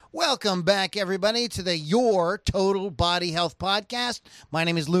Welcome back, everybody, to the Your Total Body Health Podcast. My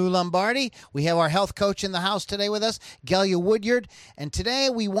name is Lou Lombardi. We have our health coach in the house today with us, Gelia Woodyard. And today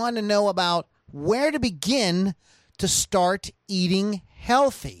we want to know about where to begin to start eating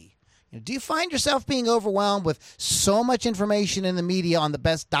healthy. Do you find yourself being overwhelmed with so much information in the media on the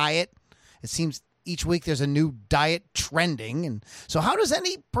best diet? It seems each week there's a new diet trending. And so how does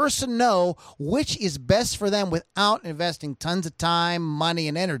any person know which is best for them without investing tons of time, money,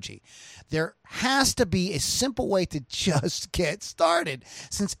 and energy? There has to be a simple way to just get started.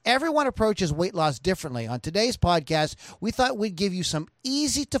 Since everyone approaches weight loss differently, on today's podcast, we thought we'd give you some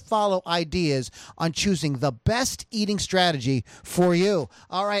easy-to-follow ideas on choosing the best eating strategy for you.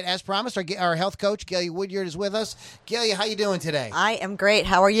 All right, as promised, our health coach, Gelia Woodyard, is with us. Gelia, how you doing today? I am great.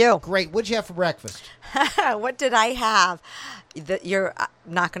 How are you? Great. What'd you have for breakfast? What did I have? You're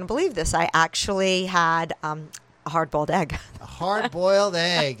not going to believe this. I actually had a hard-boiled egg. A hard-boiled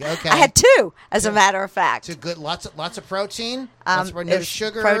egg. Okay. I had two, as a matter of fact. So good. Lots of protein. No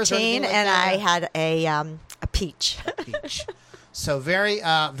sugar. Protein, like and that. I had a peach. Peach. So very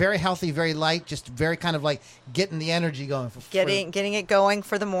healthy, very light. Just very kind of like getting the energy going. Getting it going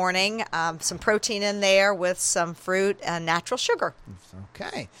for the morning. Some protein in there with some fruit and natural sugar.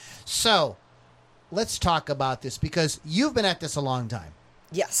 Okay. So let's talk about this because you've been at this a long time.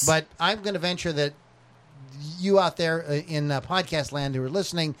 Yes. But I'm going to venture that you out there in podcast land who are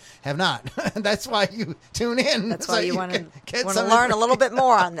listening have not. That's why you tune in. That's why you want to learn a little bit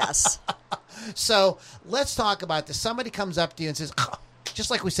more on this. So let's talk about this. Somebody comes up to you and says, just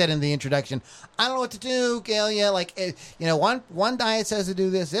like we said in the introduction, I don't know what to do, Gelia. Like, one diet says to do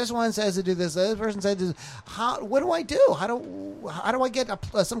this one says to do this, the other person says to do this. What do I do? How do I get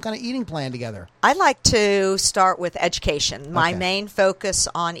some kind of eating plan together? I like to start with education. My main focus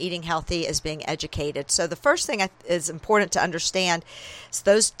on eating healthy is being educated. So the first thing is important to understand is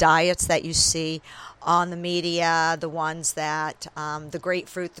those diets that you see on the media, the ones that the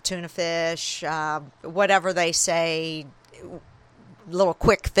grapefruit, the tuna fish, whatever they say, little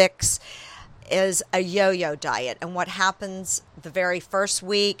quick fix, is a yo-yo diet. And what happens the very first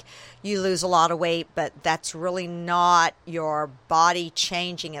week, you lose a lot of weight, but that's really not your body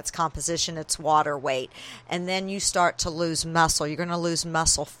changing its composition, it's water weight. And then you start to lose muscle. You're going to lose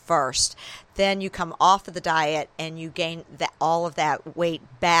muscle first. Then you come off of the diet and you gain all of that weight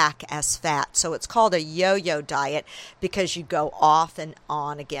back as fat. So it's called a yo-yo diet because you go off and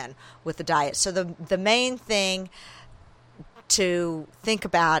on again with the diet. So the main thing to think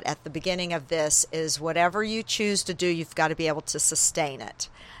about at the beginning of this is whatever you choose to do, you've got to be able to sustain it.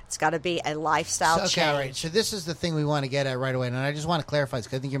 It's got to be a lifestyle change. Okay, all right. So this is the thing we want to get at right away, and I just want to clarify this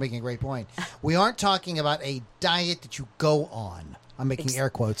because I think you're making a great point. We aren't talking about a diet that you go on. I'm making air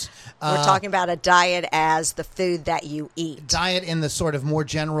quotes. We're talking about a diet as the food that you eat. Diet in the sort of more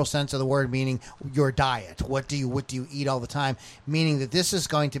general sense of the word, meaning your diet. What do you eat all the time? Meaning that this is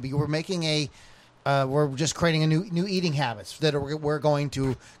going to be, we're making we're just creating a new eating habits that we're going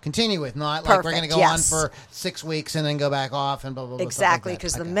to continue with, not like we're going to go on for 6 weeks and then go back off and blah, blah, blah. Exactly,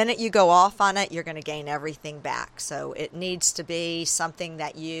 because the minute you go off on it, you're going to gain everything back. So it needs to be something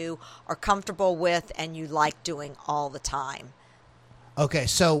that you are comfortable with and you like doing all the time. Okay,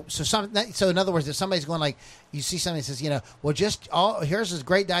 so in other words, if somebody's going like, you see somebody says, here's this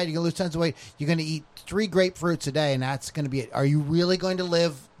great diet, you're going to lose tons of weight, you're going to eat 3 grapefruits a day, and that's going to be it. Are you really going to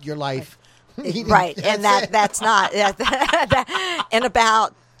live your life? Right, and that's not. In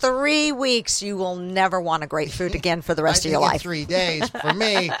about 3 weeks, you will never want a grapefruit again for the rest of your life. 3 days for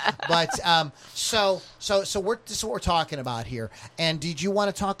me, but so this is what we're talking about here. And did you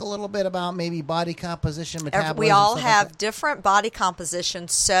want to talk a little bit about maybe body composition, metabolism? We all have different body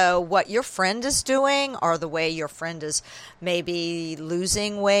compositions. So what your friend is doing, or the way your friend is maybe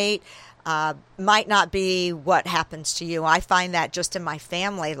losing weight, might not be what happens to you. I find that just in my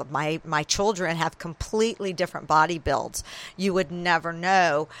family, my children have completely different body builds. You would never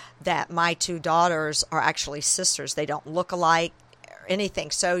know that my 2 daughters are actually sisters. They don't look alike or anything.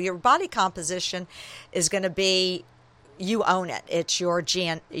 So your body composition is going to be, you own it. It's your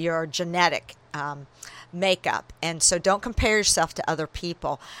genetic makeup. And so don't compare yourself to other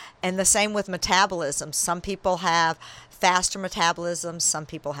people. And the same with metabolism. Some people have faster metabolism, some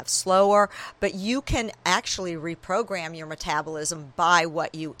people have slower, but you can actually reprogram your metabolism by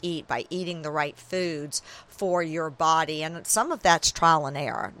what you eat, by eating the right foods for your body. And some of that's trial and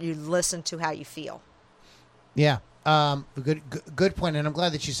error. You listen to how you feel. Yeah. Good point. And I'm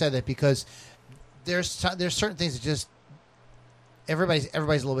glad that you said that because there's certain things that just everybody's a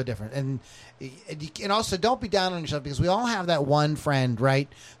little bit different, and also don't be down on yourself, because we all have that one friend, right,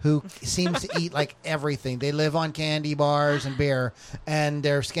 who seems to eat like everything. They live on candy bars and beer, and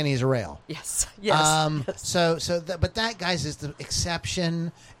they're skinny as a rail. Yes. But that, guys, is the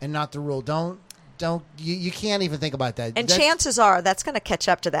exception and not the rule. You can't even think about that. And chances are that's going to catch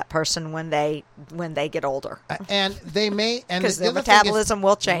up to that person when they get older. And they may, and because their metabolism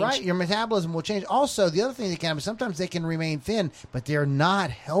will change. Right, your metabolism will change. Also, the other thing that can happen, sometimes they can remain thin, but they're not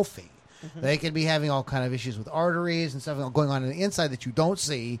healthy. Mm-hmm. They could be having all kind of issues with arteries and stuff going on the inside that you don't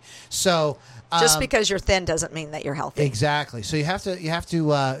see. So just because you're thin doesn't mean that you're healthy. Exactly. So you have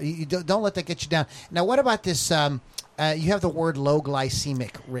to you don't let that get you down. Now, what about this? You have the word low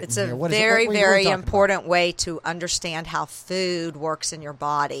glycemic written it's here. It's a very important way to understand how food works in your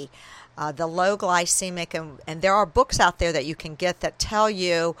body. The low glycemic, and there are books out there that you can get that tell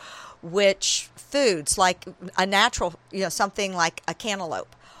you which foods, like a natural, something like a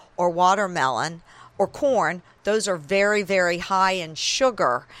cantaloupe or watermelon or corn, those are very, very high in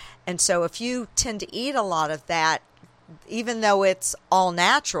sugar. And so if you tend to eat a lot of that, even though it's all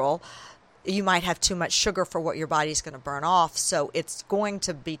natural, you might have too much sugar for what your body's going to burn off, so it's going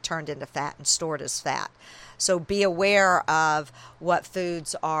to be turned into fat and stored as fat. So be aware of what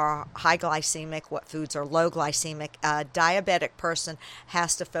foods are high glycemic, what foods are low glycemic. A diabetic person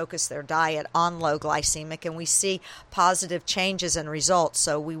has to focus their diet on low glycemic, and we see positive changes and results,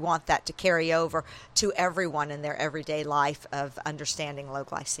 so we want that to carry over to everyone in their everyday life of understanding low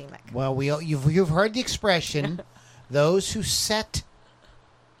glycemic. Well, you've heard the expression, those who set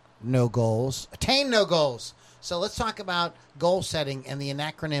no goals attain no goals. So let's talk about goal setting and the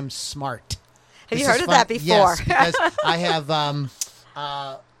acronym SMART. Have you heard of that before? Yes, because I have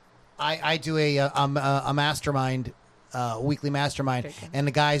I do a mastermind, weekly mastermind, and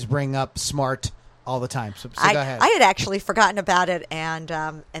the guys bring up SMART all the time. So go ahead. I had actually forgotten about it, and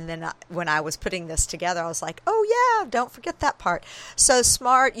then when I was putting this together, I was like, oh yeah, don't forget that part. So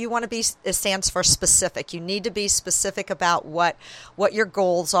SMART, you want to be, it stands for specific. You need to be specific about what your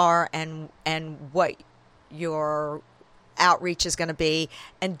goals are and what your outreach is going to be,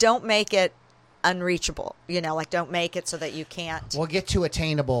 and don't make it unreachable. Don't make it so that you can't. We'll get to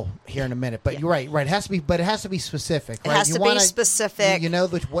attainable here in a minute, but you're right. It has to be specific. Right? It has to be specific. You know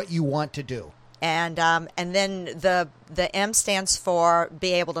what you want to do. And then the M stands for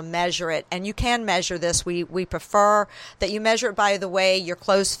be able to measure it. And you can measure this. We prefer that you measure it by the way your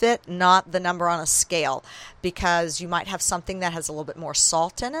clothes fit, not the number on a scale, because you might have something that has a little bit more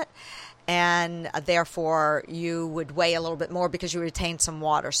salt in it, and therefore you would weigh a little bit more because you retain some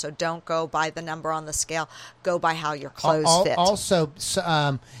water. So don't go by the number on the scale. Go by how your clothes fit. Also,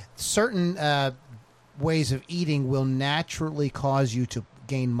 certain ways of eating will naturally cause you to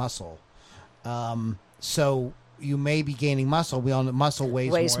gain muscle. So you may be gaining muscle. We all know muscle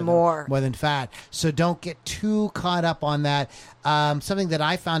weighs more than fat. So don't get too caught up on that. Something that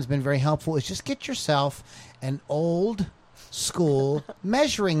I found has been very helpful is just get yourself an old school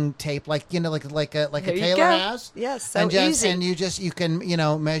measuring tape, like a tailor has. Yes, so easy. And you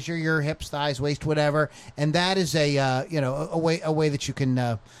can measure your hips, thighs, waist, whatever. And that is a way that you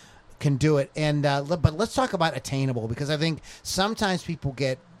can do it. And but let's talk about attainable, because I think sometimes people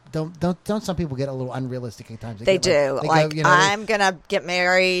get. Don't some people get a little unrealistic at times? They do. I'm going to get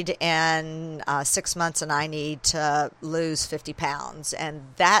married in 6 months and I need to lose 50 pounds. And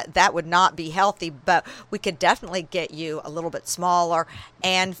that would not be healthy, but we could definitely get you a little bit smaller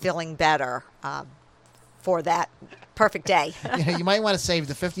and feeling better for that perfect day. You might want to save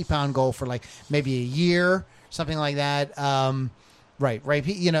the 50-pound goal for maybe a year, something like that. Right.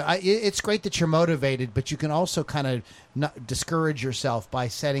 It's great that you're motivated, but you can also kind of discourage yourself by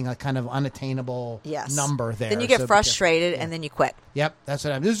setting a kind of unattainable number there. Then you get frustrated and then you quit. Yep, that's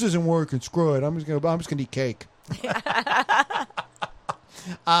what this isn't working. Screw it. I'm just gonna eat cake.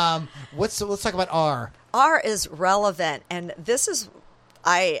 Let's talk about R. R is relevant, and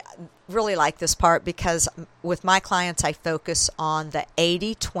I really like this part because with my clients I focus on the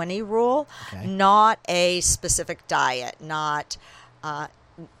 80-20 rule, not a specific diet, not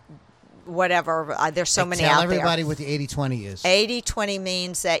whatever. There's so many out there. Tell everybody what the 80-20 is. 80-20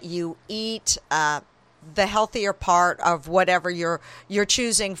 means that you eat the healthier part of whatever you're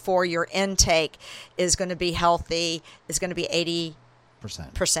choosing for your intake is going to be healthy, is going to be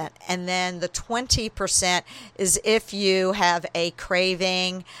 80%. And then the 20% is if you have a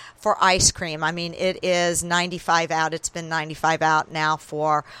craving for ice cream. I mean, it is 95 out. It's been 95 out now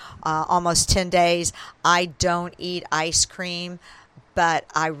for almost 10 days. I don't eat ice cream, but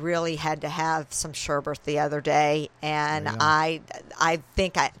I really had to have some sherbet the other day, and I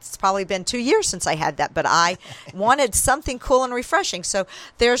think it's probably been 2 years since I had that, but I wanted something cool and refreshing. So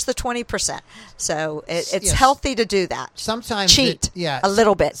there's the 20%. So it's healthy to do that. Sometimes cheat a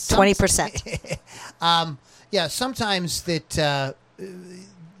little bit, 20%. Sometimes that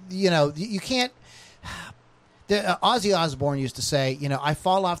you can't. Ozzy Osbourne used to say, I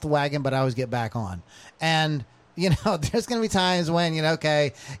fall off the wagon, but I always get back on, and. There's going to be times when,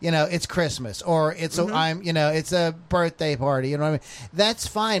 it's Christmas or it's it's a birthday party. You know what I mean? That's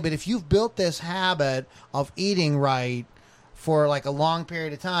fine. But if you've built this habit of eating right for like a long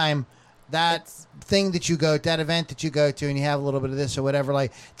period of time, that event that you go to and you have a little bit of this or whatever,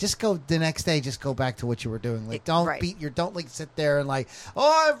 like just go the next day, just go back to what you were doing. Like don't sit there and like,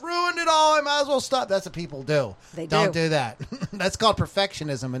 oh, I've ruined it all, I might as well stop. That's what people do. Don't do that. That's called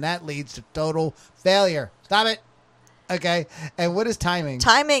perfectionism, and that leads to total failure. Stop it. Okay. And what is timing?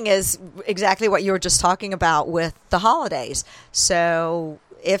 Timing is exactly what you were just talking about with the holidays. So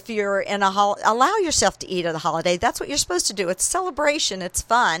if you're in allow yourself to eat at a holiday. That's what you're supposed to do. It's celebration. It's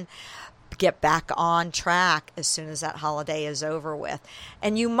fun. Get back on track as soon as that holiday is over with.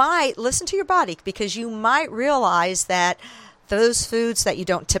 And you might listen to your body, because you might realize that those foods that you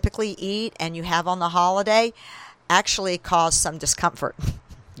don't typically eat and you have on the holiday actually cause some discomfort.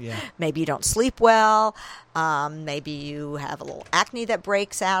 Yeah. Maybe you don't sleep well. Maybe you have a little acne that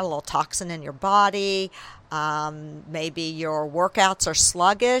breaks out, a little toxin in your body. Maybe your workouts are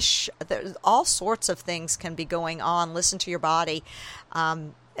sluggish. All sorts of things can be going on. Listen to your body.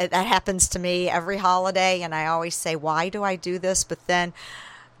 That happens to me every holiday, and I always say, why do I do this? But then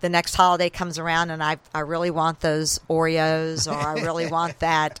the next holiday comes around, and I really want those Oreos, or I really want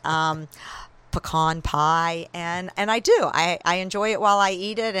that pecan pie, and I do. I enjoy it while I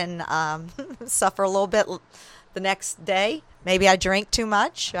eat it, and suffer a little bit the next day. Maybe I drink too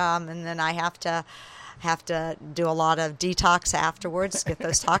much, and then I have to do a lot of detox afterwards to get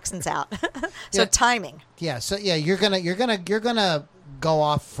those toxins out. So timing. Yeah. So you're gonna go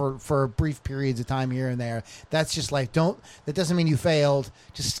off for brief periods of time here and there. That's just life. That doesn't mean you failed.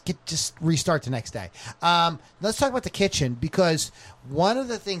 Just restart the next day. Let's talk about the kitchen, because one of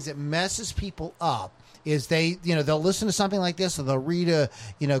the things that messes people up is they'll listen to something like this, or they'll read a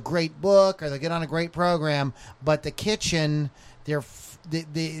great book, or they'll get on a great program, but the kitchen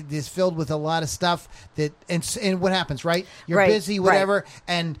is filled with a lot of stuff and what happens, right? You're busy, whatever,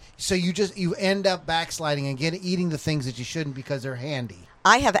 and so you end up backsliding and eating the things that you shouldn't because they're handy.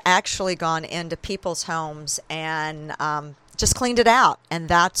 I have actually gone into people's homes and just cleaned it out, and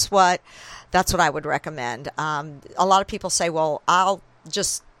that's what I would recommend. A lot of people say, well, I'll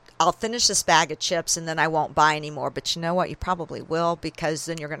finish this bag of chips and then I won't buy any more. But you know what? You probably will, because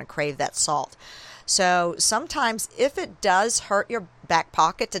then you're going to crave that salt. So sometimes if it does hurt your back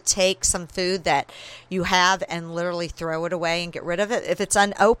pocket to take some food that you have and literally throw it away and get rid of it, if it's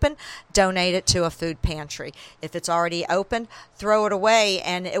unopened, donate it to a food pantry. If it's already opened, throw it away,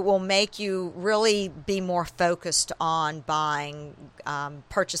 and it will make you really be more focused on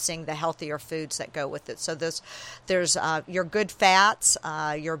purchasing the healthier foods that go with it. So there's your good fats,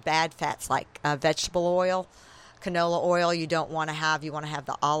 your bad fats, like vegetable oil, canola oil. You want to have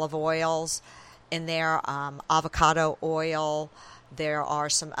the olive oils in there, avocado oil. There are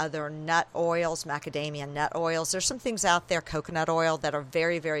some other nut oils, macadamia nut oils. There's some things out there, coconut oil, that are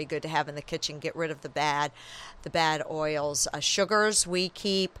very, very good to have in the kitchen. Get rid of the bad oils. Sugars we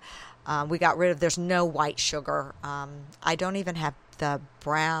keep. We got rid of. There's no white sugar. I don't even have the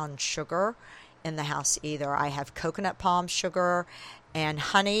brown sugar in the house either. I have coconut palm sugar and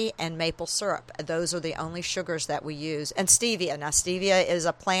honey and maple syrup. Those are the only sugars that we use. And stevia. Now, stevia is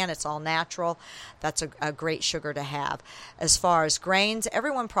a plant. It's all natural. That's a great sugar to have. As far as grains,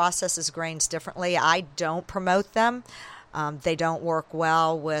 everyone processes grains differently. I don't promote them. They don't work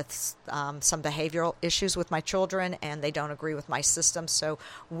well with some behavioral issues with my children, and they don't agree with my system. So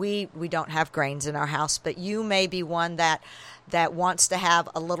we don't have grains in our house. But you may be one that wants to have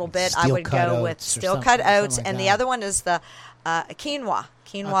a little bit. I would go with steel-cut oats. And the other one is the quinoa.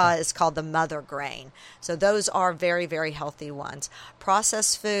 Quinoa is called the mother grain. So those are very, very healthy ones.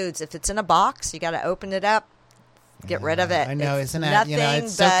 Processed foods, if it's in a box, you got to open it up, get rid of it. I know, isn't that, nothing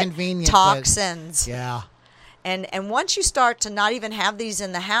it's so convenient. Toxins. Yeah. And once you start to not even have these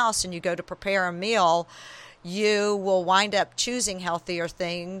in the house and you go to prepare a meal, you will wind up choosing healthier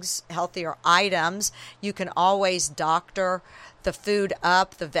things, healthier items. You can always doctor the food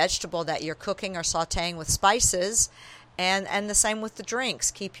up, the vegetable that you're cooking or sauteing with spices, and the same with the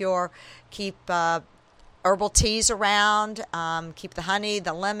drinks. Keep herbal teas around. Keep the honey,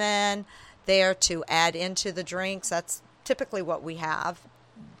 the lemon there to add into the drinks. typically what we have.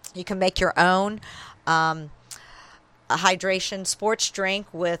 You can make your own a hydration sports drink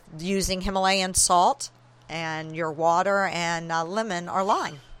with using Himalayan salt and your water and lemon or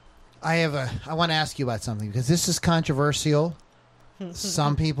lime. I want to ask you about something because this is controversial.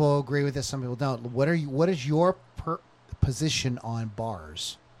 Some people agree with this, some people don't. What is your position on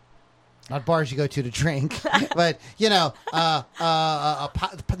bars? Not bars you go to drink, but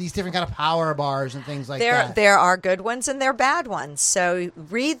these different kind of power bars and things like that. There are good ones and there are bad ones. So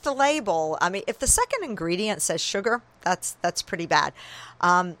read the label. I mean, if the second ingredient says sugar, that's pretty bad.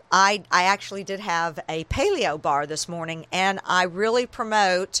 I actually did have a paleo bar this morning, and I really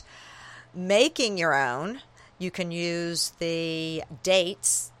promote making your own. You can use the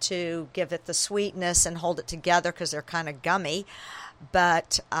dates to give it the sweetness and hold it together because they're kind of gummy.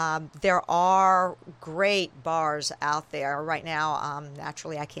 But there are great bars out there right now.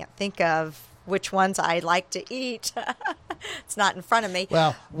 Naturally, I can't think of which ones I like to eat. It's not in front of me.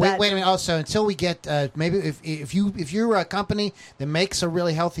 Well, wait a minute. Also, until we get maybe if you're a company that makes a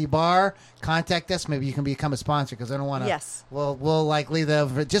really healthy bar, contact us. Maybe you can become a sponsor because I don't want to. Yes. We'll leave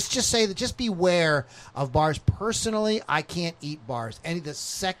that. Just say that. Just beware of bars. Personally, I can't eat bars. The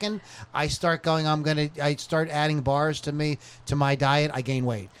second I start going, I start adding bars to my diet. I gain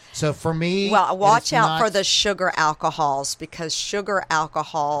weight. So for me, well, watch out for the sugar alcohols because sugar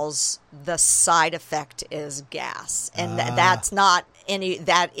alcohols, the side effect is gas, and that's not any.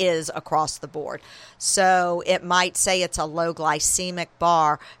 That is across the board. So it might say it's a low glycemic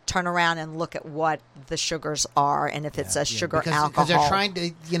bar. Turn around and look at what the sugars are, and if it's a sugar alcohol, because they're trying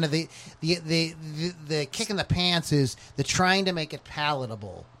to, the kick in the pants is they're trying to make it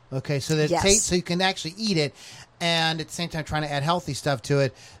palatable. Okay, so that so you can actually eat it, and at the same time trying to add healthy stuff to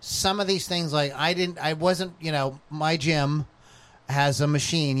it. Some of these things, like my gym has a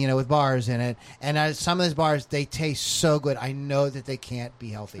machine, with bars in it, and some of those bars, they taste so good. I know that they can't be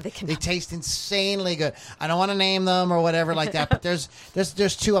healthy. They taste insanely good. I don't want to name them or whatever like that, but there's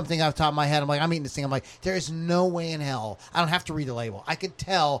two I'm thinking off the top of my head. I'm eating this thing. I'm like, there is no way in hell. I don't have to read the label. I could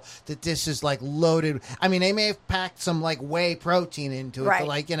tell that this is like loaded. I mean, they may have packed some like whey protein into it,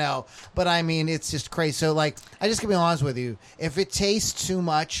 right. But I mean, it's just crazy. So I just gonna be honest with you. If it tastes too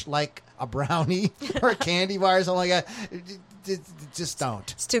much like a brownie or a candy bar or something like that, just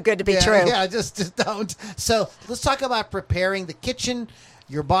don't. It's too good to be true. Yeah, just don't. So let's talk about preparing the kitchen,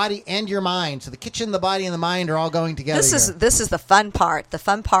 your body, and your mind. So the kitchen, the body, and the mind are all going together. This is the fun part. The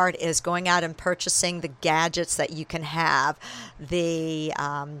fun part is going out and purchasing the gadgets that you can have. The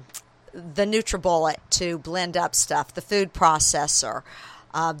NutriBullet to blend up stuff, the food processor,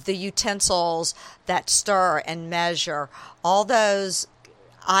 the utensils that stir and measure. All those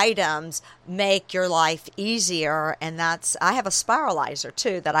items make your life easier, and I have a spiralizer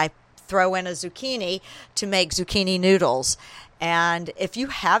too that I throw in a zucchini to make zucchini noodles, and if you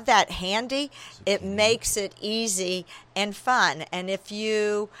have that handy, it makes it easy and fun. And if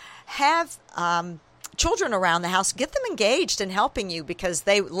you have children around the house, get them engaged in helping you because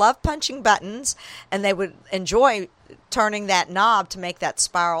they love punching buttons and they would enjoy turning that knob to make that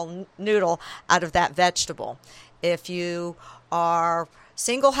spiral noodle out of that vegetable. If you are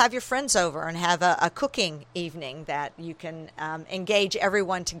single, have your friends over and have a cooking evening that you can engage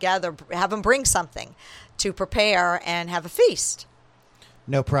everyone together, have them bring something to prepare and have a feast.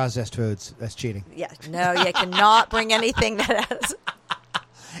 No processed foods. That's cheating. Yeah, no, you cannot bring anything that has...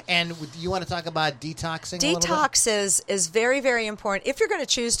 And you want to talk about detoxing a little bit? Detox is very, very important. If you're going to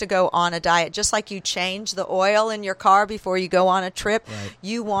choose to go on a diet, just like you change the oil in your car before you go on a trip, right.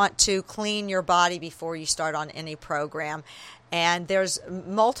 You want to clean your body before you start on any program. And there's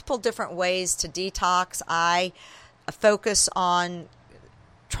multiple different ways to detox. I focus on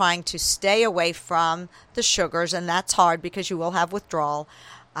trying to stay away from the sugars, and that's hard because you will have withdrawal.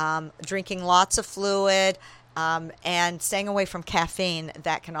 Drinking lots of fluid, and staying away from caffeine,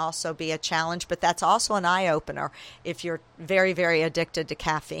 that can also be a challenge, but that's also an eye-opener if you're very, very addicted to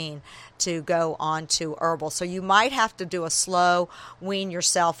caffeine to go on to herbal. So you might have to do a slow wean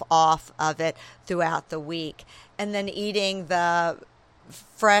yourself off of it throughout the week. And then eating the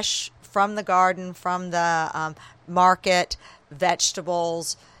fresh from the garden, from the market,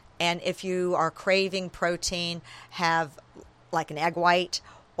 vegetables, and if you are craving protein, have like an egg white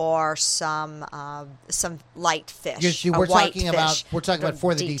or some light fish. We're talking about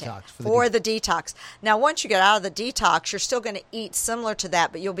for the detox. For the detox. Now, once you get out of the detox, you're still going to eat similar to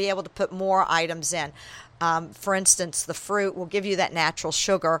that, but you'll be able to put more items in. For instance, the fruit will give you that natural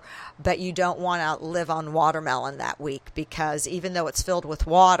sugar, but you don't want to live on watermelon that week, because even though it's filled with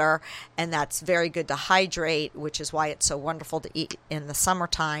water, and that's very good to hydrate, which is why it's so wonderful to eat in the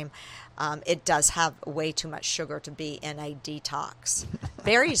summertime, it does have way too much sugar to be in a detox.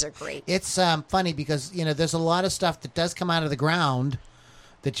 Berries are great. It's funny because, there's a lot of stuff that does come out of the ground,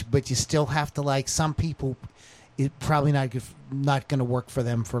 but you still have to, like, some people, it probably not going to work for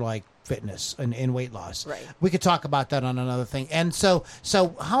them for, like, fitness and weight loss. Right. We could talk about that on another thing. And so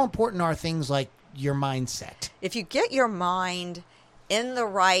how important are things like your mindset? If you get your mind in the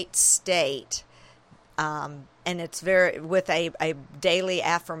right state, and it's with a daily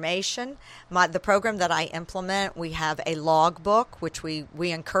affirmation, the program that I implement, we have a log book, which we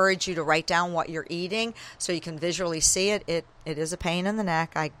encourage you to write down what you're eating so you can visually see it. It is a pain in the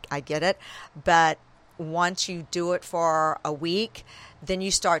neck. I get it. But once you do it for a week, then you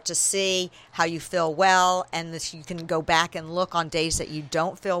start to see how you feel well, and you can go back and look on days that you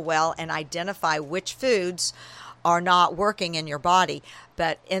don't feel well and identify which foods are not working in your body.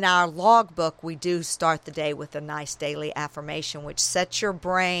 But in our logbook, we do start the day with a nice daily affirmation, which sets your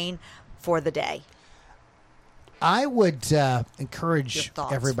brain for the day. I would encourage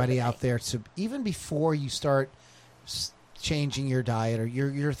everybody out there to, even before you start changing your diet, or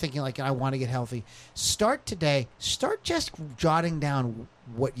you're thinking like, I want to get healthy, start today. Start just jotting down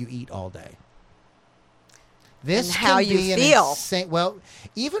what you eat all day. This and how you feel.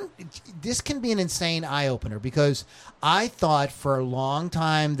 This can be an insane eye opener, because I thought for a long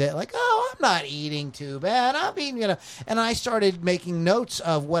time that, like, I'm not eating too bad. I'm eating, and I started making notes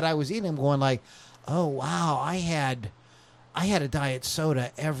of what I was eating, going like, oh wow, I had a diet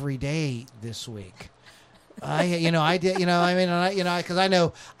soda every day this week. I did, because I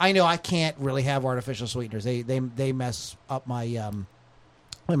know I can't really have artificial sweeteners. They mess up my,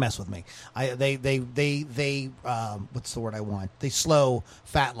 they mess with me. They what's the word I want? They slow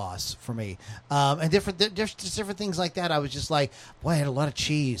fat loss for me. And different things like that. I was just like, boy, I had a lot of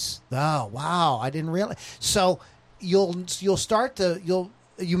cheese. Oh, wow. I didn't realize. So you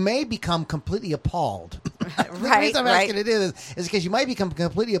may become completely appalled. The reason I'm asking it is because you might become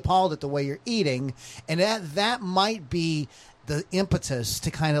completely appalled at the way you're eating, and that might be the impetus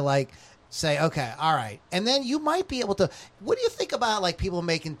to kind of like say, okay, all right. And then you might be able to, what do you think about like people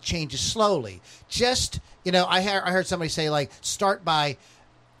making changes slowly? Just, I heard somebody say, like, start by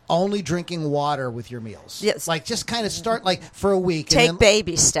only drinking water with your meals. Yes. Like, just kind of start like for a week. Take and then,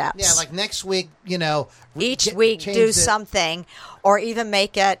 baby steps. Yeah, like next week, each week do something, or even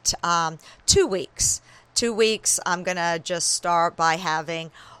make it 2 weeks. 2 weeks, I'm going to just start by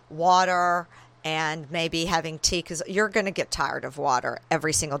having water and maybe having tea, because you're going to get tired of water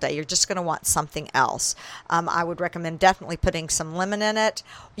every single day. You're just going to want something else. I would recommend definitely putting some lemon in it.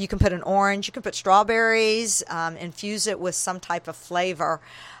 You can put an orange. You can put strawberries. Infuse it with some type of flavor,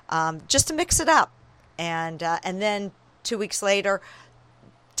 just to mix it up. And then 2 weeks later,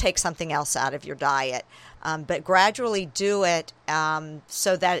 take something else out of your diet. But gradually do it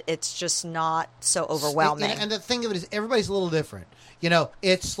so that it's just not so overwhelming. And the thing of it is, everybody's a little different.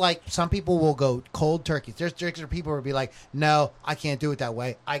 It's like some people will go cold turkey. There's people who will be like, no, I can't do it that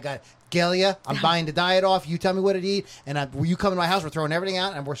way. I got Gelia, I'm buying the diet off. You tell me what to eat, and you come to my house, we're throwing everything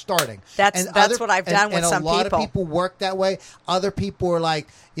out, and we're starting. That's what I've done with some people. And a lot of people work that way. Other people are like,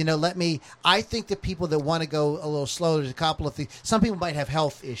 I think the people that want to go a little slow, there's a couple of things. Some people might have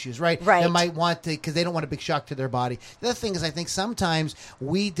health issues, right? Right. They might want to, because they don't want a big shock to their body. The other thing is, I think sometimes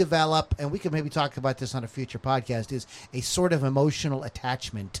we develop, and we could maybe talk about this on a future podcast, is a sort of emotional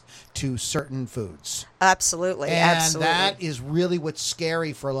attachment to certain foods. Absolutely. And that is really what's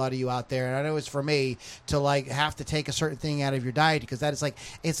scary for a lot of you out there. And I know it's for me to like have to take a certain thing out of your diet, because that is like,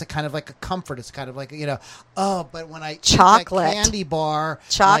 it's a kind of like a comfort. It's kind of like, but when I eat that candy bar.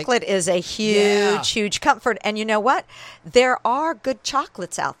 Chocolate is a huge comfort. And you know what? There are good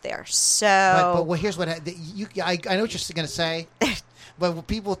chocolates out there. So. But here's what I know what you're going to say. But what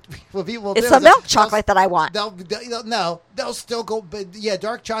people it's the milk chocolate that I want. They'll still go, but yeah,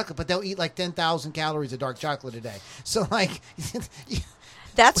 dark chocolate, but they'll eat like 10,000 calories of dark chocolate a day. So like,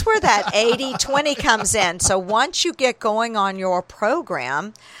 that's where that 80-20 comes in. So once you get going on your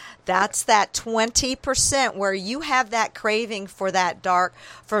program, that's that 20% where you have that craving for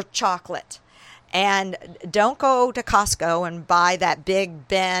for chocolate. And don't go to Costco and buy that big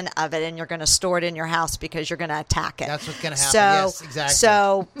bin of it, and you're going to store it in your house because you're going to attack it. That's what's going to happen. Yes, exactly.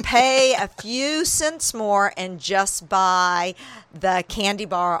 So pay a few cents more and just buy the candy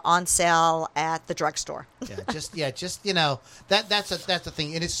bar on sale at the drugstore. That's the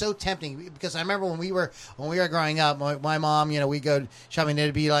thing, and it's so tempting, because I remember when we were growing up, my mom, we go shopping, and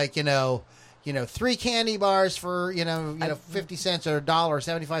it'd be like, 3 candy bars for 50 cents or $1 or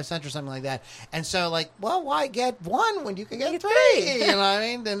 75 cents or something like that. And so, like, well, why get one when you can get 3? You know what I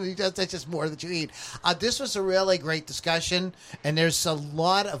mean? Then that's just more that you eat. This was a really great discussion, and there's a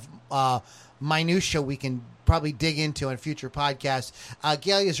lot of minutia we can probably dig into in future podcasts.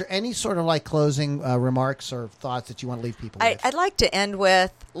 Gail, is there any sort of like closing remarks or thoughts that you want to leave people with? I'd like to end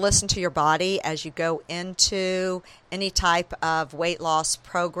with listen to your body as you go into any type of weight loss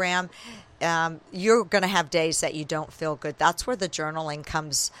program. You're going to have days that you don't feel good. That's where the journaling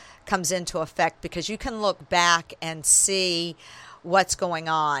comes into effect, because you can look back and see what's going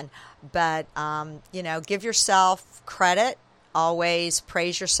on. But, give yourself credit. Always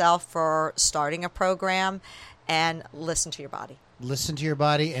praise yourself for starting a program, and listen to your body. Listen to your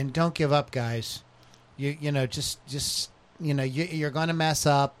body, and don't give up, guys. You're going to mess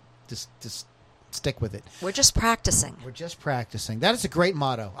up. Just stick with it. We're just practicing. That is a great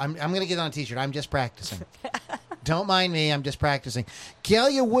motto. I'm going to get on a t-shirt. I'm just practicing. Don't mind me. I'm just practicing.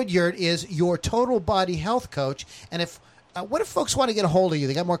 Galia Woodyard is your total body health coach. And what if folks want to get a hold of you?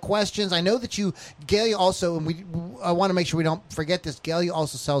 They got more questions. I know that Galia also, and I want to make sure we don't forget this, Galia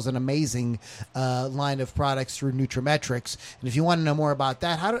also sells an amazing line of products through Nutrimetrics. And if you want to know more about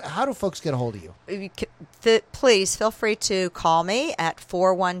that, how do folks get a hold of you? Please feel free to call me at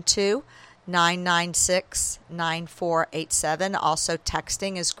 412-996-9487. Also,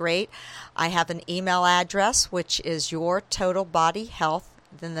 texting is great. I have an email address, which is yourtotalbodyhealth,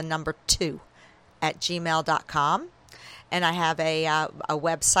 then the number 2 @gmail.com. And I have a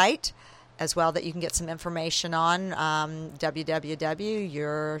website as well that you can get some information on,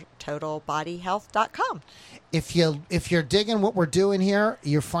 www.yourtotalbodyhealth.com. If you're digging what we're doing here,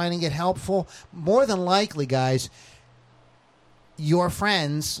 you're finding it helpful, more than likely, guys, your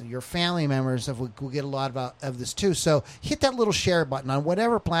friends, your family members will get a lot of this too. So hit that little share button on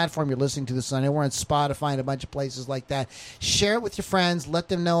whatever platform you're listening to this on. We're on Spotify and a bunch of places like that. Share it with your friends. Let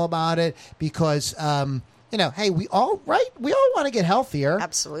them know about it, because hey, we all want to get healthier.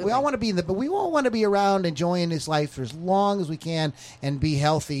 Absolutely. We all want to be but we all want to be around enjoying this life for as long as we can and be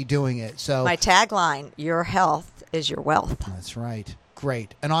healthy doing it. So my tagline, your health is your wealth. That's right.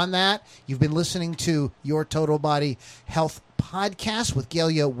 Great. And on that, you've been listening to Your Total Body Health Podcast with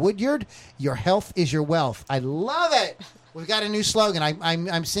Galia Woodyard. Your health is your wealth. I love it. We've got a new slogan.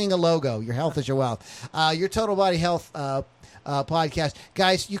 I'm seeing a logo. Your health is your wealth. Your Total Body Health podcast.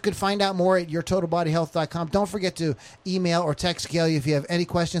 Guys, you can find out more at yourtotalbodyhealth.com. Don't forget to email or text Galia if you have any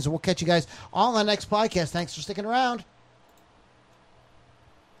questions, and we'll catch you guys all on the next podcast. Thanks for sticking around.